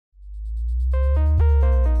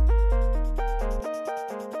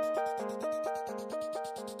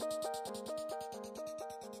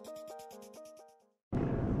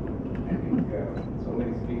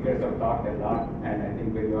talked a lot, and I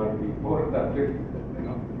think when you are before the fifth,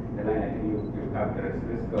 the line, I think you have the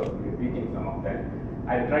risk of repeating some of that.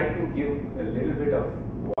 I'll try to give a little bit of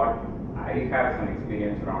what I have some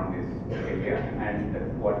experience around this area, and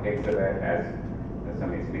what Hexaware has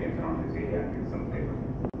some experience around this area, and give some flavor.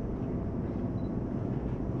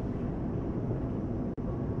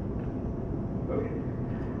 Okay.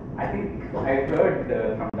 I think I heard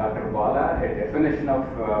from Dr. Bala a definition of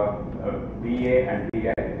BA and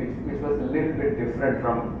BI, which was a little bit different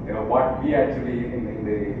from what we actually in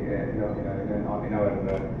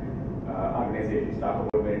our organizations talk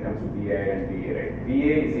about when it comes to BI and BA. Right?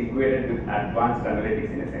 BA is equated with advanced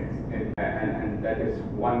analytics in a sense, and that is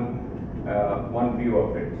one view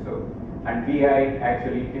of it. So, and BI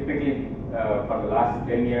actually typically for the last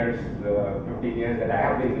 10 years, 15 years that I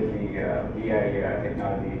have been with the BI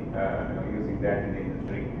technology, using that in the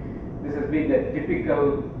industry, this has been the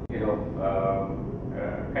typical,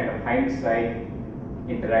 kind of hindsight,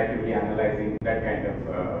 interactively analyzing that kind of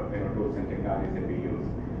tools and technologies that we use.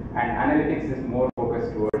 And analytics is more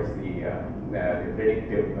focused towards the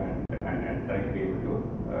predictive and trying to be able to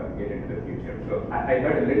get into the future. So I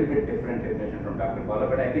heard a little bit different definition from Dr. Bala,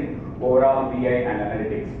 but I think overall BI and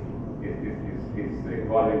analytics is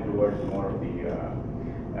evolving towards more of the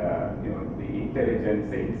the intelligence,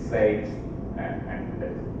 the insights, and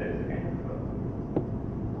that is the kind of.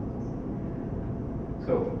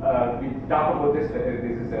 So we talk about this.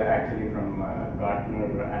 This is actually from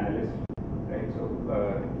Gartner analyst, right? So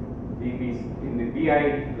in the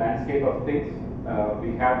BI landscape of things,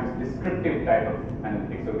 we have this descriptive type of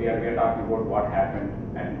analytics. So we are talking about what happened,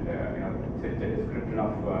 and it's a description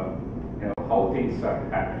of how things are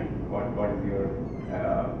happening. What is your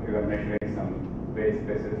you are measuring some very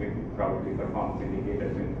specific probably performance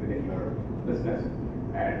indicators within your business,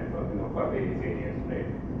 and for various areas, right?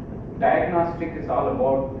 Diagnostic is all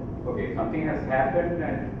about, okay, something has happened,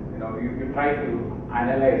 and you try to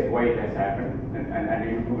analyze why it has happened, and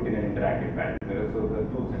you do it in an interactive fashion. So the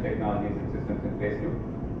tools and technologies and systems in place to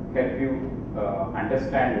help you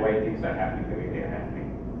understand why things are happening the way they are happening.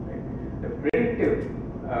 Right? The predictive,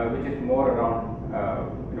 which is more around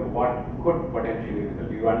what could potentially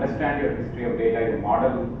result. You understand your history of data, you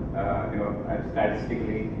model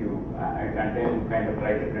statistically, and then you kind of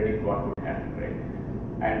try to predict what would happen, right?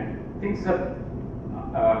 And things are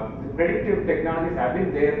the predictive technologies have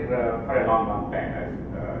been there for a long time, as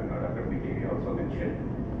Dr. PGPBA also mentioned.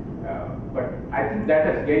 But I think that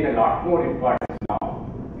has gained a lot more importance now,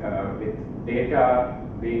 with data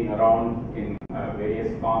being around in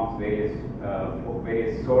various forms,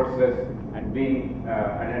 various sources, and being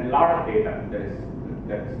and a lot of data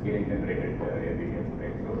that's getting generated every year.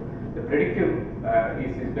 Right? So the predictive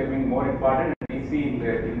is becoming more important. We see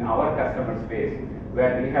in our customer space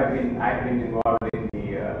where I have been involved in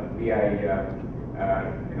the BI,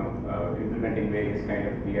 implementing various kind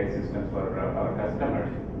of BI systems for our customers,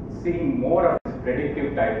 seeing more of this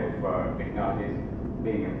predictive type of technologies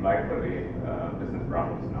being applied for various business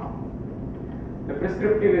problems now. The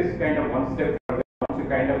prescriptive is kind of one step further. Once you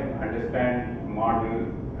kind of understand, model,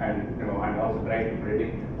 and also try to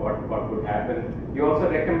predict what could happen, you also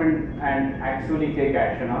recommend and actually take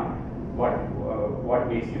action on what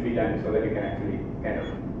needs to be done so that you can actually kind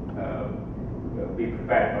of be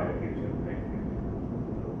prepared for the future. Right?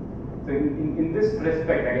 So in this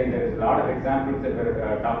respect, again, there is a lot of examples that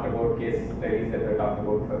were talked about, case studies that were talked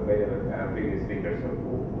about by the previous speakers. So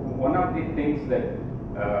one of the things that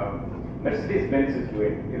Mercedes-Benz is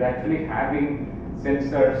doing is actually having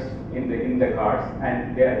sensors in the cars,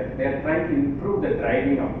 and they are trying to improve the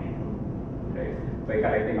driving of people, right, by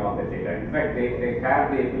collecting all the data. In fact, they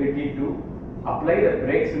have the ability to apply the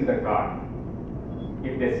brakes in the car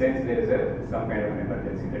if they sense there is some kind of an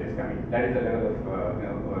emergency that is coming. That is the level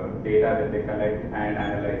of data that they collect and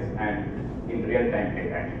analyze, and in real time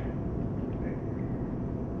take action. Right.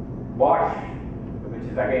 Bosch, which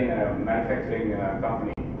is again a manufacturing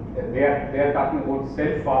company, they are talking about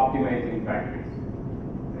self-optimizing factories.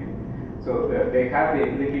 Right. So they have the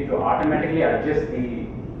ability to automatically adjust the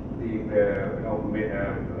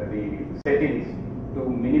settings to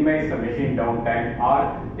minimize the machine downtime,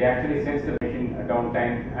 or they actually sense the machine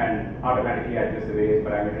downtime and automatically adjust the various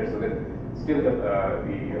parameters so that still the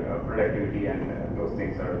productivity and those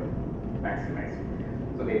things are maximized.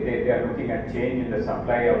 So they are looking at change in the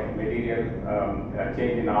supply of material,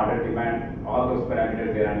 change in order demand, all those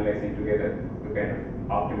parameters they are analyzing together to kind of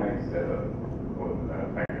optimize the whole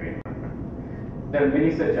factory environment. There are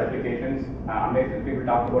many such applications. Amazon, people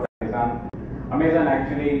talk about Amazon. Amazon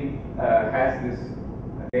actually has this,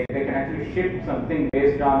 they can actually ship something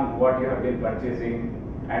based on what you have been purchasing,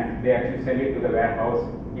 and they actually send it to the warehouse,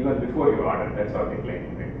 even before you order. That's what they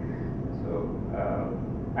claim, right? So,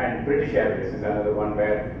 and British Airways is another one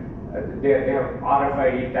where they have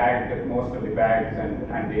RFID tagged most of the bags,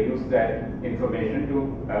 and they use that information to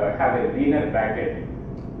have a leaner baggage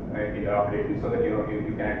in the operation, so that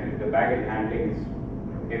you can actually, the baggage handling is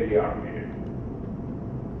heavily automated.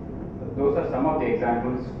 Those are some of the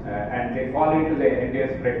examples, and they fall into the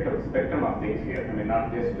entire spectrum of things here. I mean,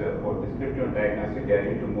 not just for descriptive and diagnostic, they are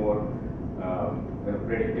into more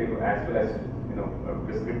predictive as well as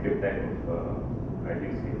prescriptive type of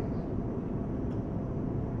use cases.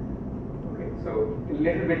 Okay, so a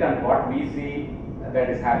little bit on what we see that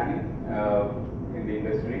is happening in the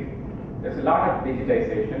industry. There's a lot of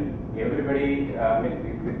digitization. Everybody,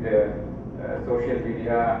 with the social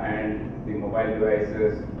media and the mobile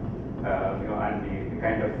devices, and the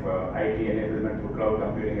kind of IT enablement through cloud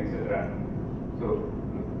computing, etc. So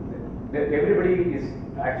everybody is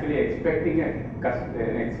actually expecting an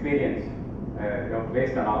experience,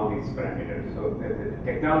 based on all these parameters. So the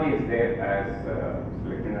technology is there, as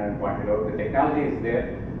Mr. pointed out. The technology is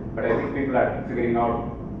there, but I think people are figuring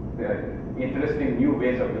out interesting new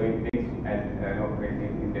ways of doing things, and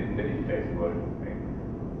in the digitized world. Right?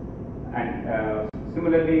 And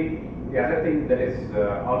similarly, the other thing that is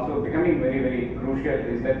also becoming very, very crucial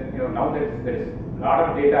is that now there is a lot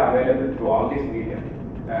of data available through all these media.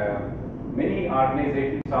 Many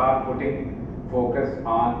organizations are putting focus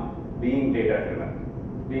on being data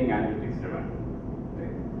driven, being analytics driven.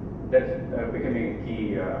 Right? That's becoming a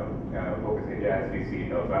key focus area as we see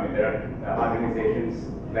it. Also, I mean, there are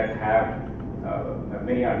organizations that have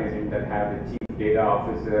many organizations that have the chief data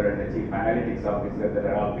officer and the chief analytics officer that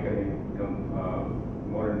are all becoming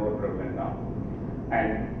more and more prevalent now,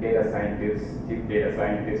 and data scientists, chief data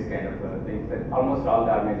scientists, kind of things that almost all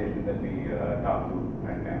the organizations that we talk to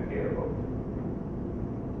and care about.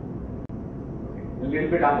 Okay. A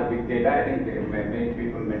little bit on the big data. I think many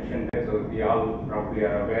people mentioned that, so we all probably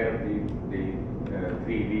are aware of the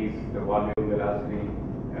 3 V's: the volume, velocity,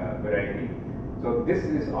 variety. So this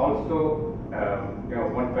is also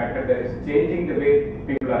one factor that is changing the way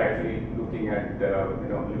people are actually looking at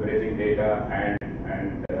leveraging data and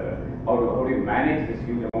how do you manage this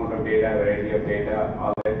huge amount of data, variety of data,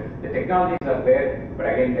 all that. The technologies are there, but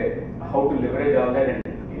again, how to leverage all that and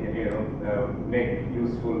make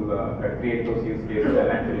useful, create those use cases and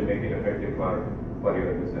actually make it effective for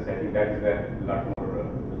your business. I think that is where a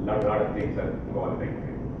lot of things are evolving.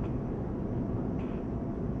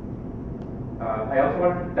 I also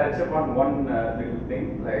want to touch upon one little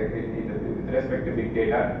thing, like with respect to big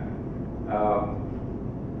data.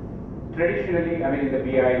 Traditionally, I mean, in the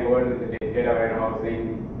BI world, in the data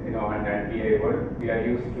warehousing, and BI world, we are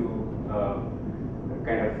used to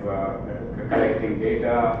kind of collecting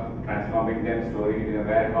data, transforming them, storing it in a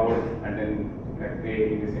warehouse, and then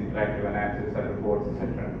creating this interactive analysis or reports,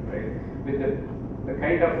 etc. Right? With the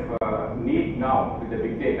kind of need now with the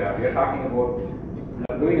big data, we are talking about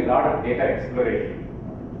doing a lot of data exploration.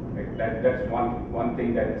 Right? That's one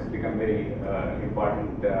thing that's become very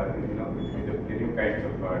important, with the new kinds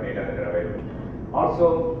of data that are available.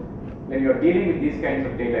 Also, when you're dealing with these kinds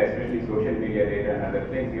of data, especially social media data and other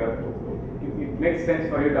things, it makes sense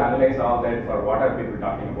for you to analyze all that for what are people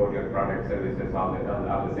talking about your product, services, all the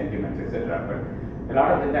sentiments, etc. But a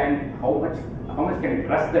lot of the time, how much can you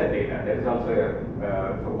trust that data? That is also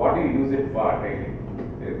so what do you use it for? Really?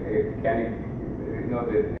 Can you,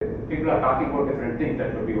 people are talking about different things.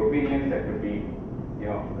 That could be opinions. That could be,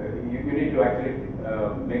 you need to actually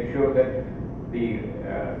make sure that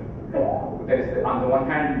there is on the one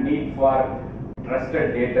hand need for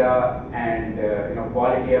trusted data and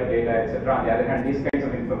quality of data, etc. On the other hand, these kinds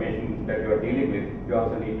of information that you are dealing with, you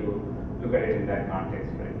also need to look at it in that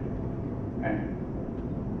context, right? And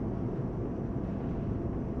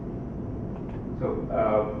so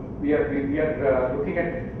we are looking at,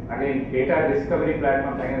 again, data discovery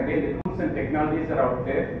platforms. Again, the tools and technologies are out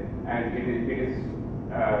there, and it is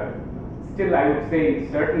still, I would say,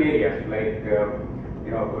 in certain areas like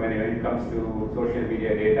when it comes to social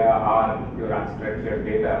media data or your unstructured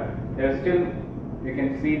data, there are still, you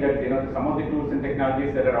can see that some of the tools and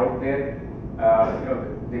technologies that are out there,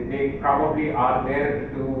 they probably are there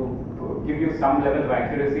to give you some level of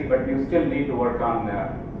accuracy, but you still need to work on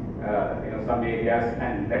some areas,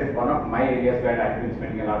 and that is one of my areas where I've been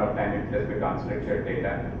spending a lot of time in just with unstructured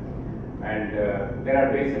data. And there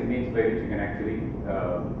are ways and means by which you can actually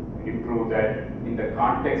improve that in the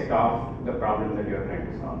context of the problem that you are trying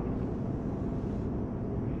to solve.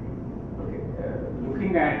 Okay,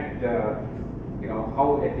 looking at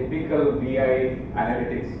how a typical BI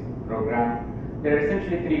analytics program, there are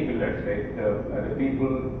essentially 3 pillars, right? The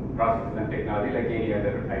people, processes and technology like any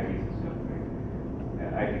other IT system,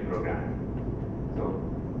 right? IT program. So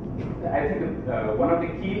I think one of the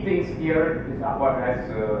key things here is apart, as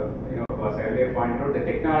was earlier pointed out, the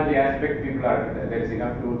technology aspect. There is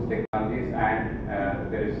enough tools, technologies, and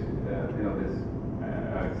there is this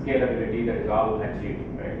scalability that is all achieved,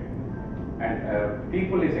 right? And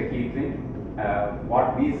people is a key thing.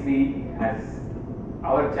 What we see as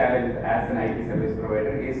our challenge as an IT service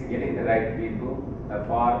provider is getting the right people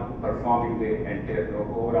for performing the entire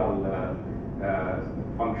overall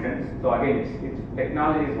functions. So again,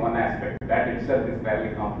 technology is one aspect. That itself is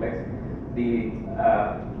fairly complex. The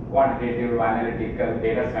quantitative, analytical,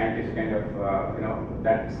 data scientist kind of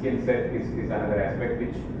that skill set is another aspect,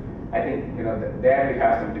 which I think there we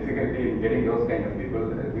have some difficulty in getting those kind of people,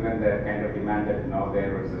 given the kind of demand that is now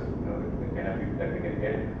there versus the kind of people that we can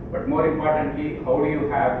get. But more importantly, how do you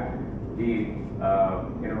have the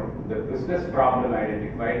the business problem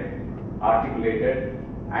identified, articulated,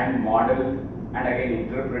 and modeled, and again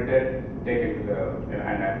interpreted, taken to the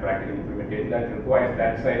and practically implemented. That requires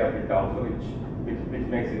that side of it also, which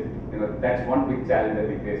makes it that's one big challenge that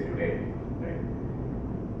we face today. Right?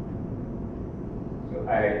 So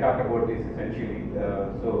I talked about this essentially.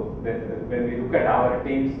 So when we look at our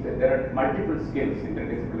teams, there are multiple skills,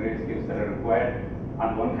 interdisciplinary skills that are required.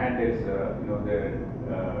 On one hand, there's the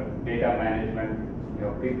data management,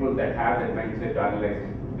 people that have that mindset to analyze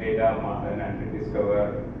data and to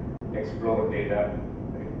discover, explore data,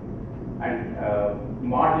 right? And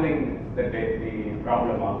modeling the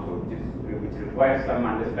problem also, which requires some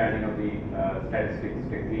understanding of the statistics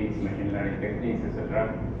techniques, machine learning techniques,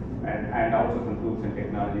 etc., and also some tools and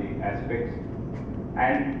technology aspects,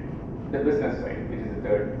 and the business side, which is the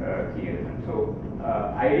third key element. So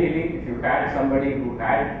ideally, if you had somebody who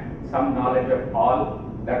had some knowledge of all,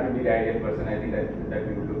 that would be the ideal person. I think that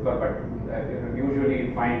we would look for. But usually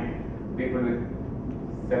you find people with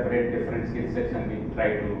separate different skill sets, and we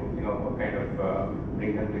try to kind of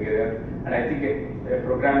bring them together. And I think a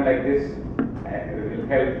program like this will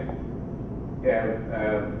help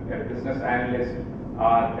a business analyst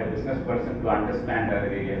or a business person to understand other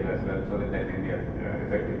areas as well, so that they can be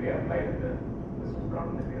effectively applied to the business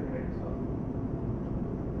problem that we are trying to solve.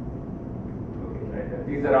 Okay, right.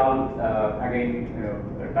 These are all again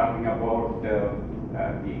talking about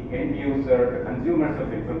the end user, the consumers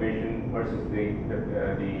of information versus the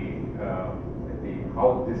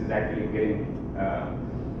how this is actually getting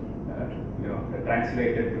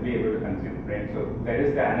translated to be able to consume, right? So there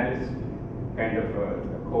is the analyst kind of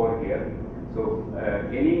core here. So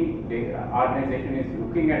any organization is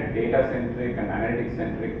looking at data centric and analytics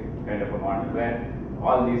centric kind of a model where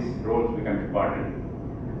all these roles become important,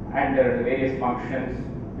 and there are the various functions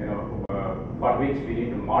for which we need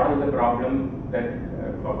to model the problem that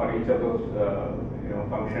for each of those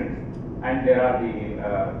functions, and there are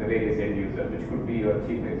the various end users, which could be your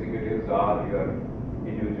chief executives or your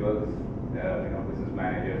individuals, business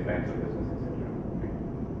managers, lines of business, etc.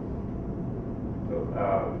 So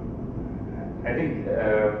I think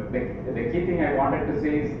the key thing I wanted to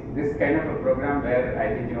say is this kind of a program where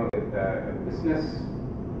I think the business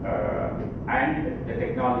and the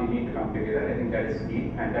technology need to come together. I think that is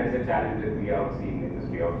key, and that is a challenge that we all see in the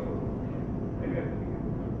industry also.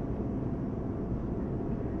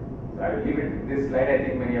 So I will leave it with this slide. I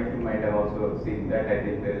think many of you might have also seen that. I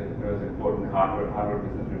think there was a report in the Harvard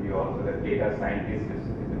Business Review also that data scientist is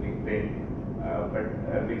a big thing. But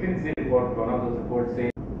McKinsey report, one of those reports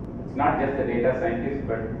says it's not just the data scientists,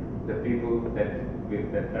 but the people that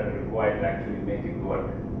are required to actually make it work,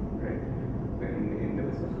 right? In the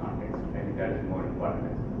business context. I think that is more important.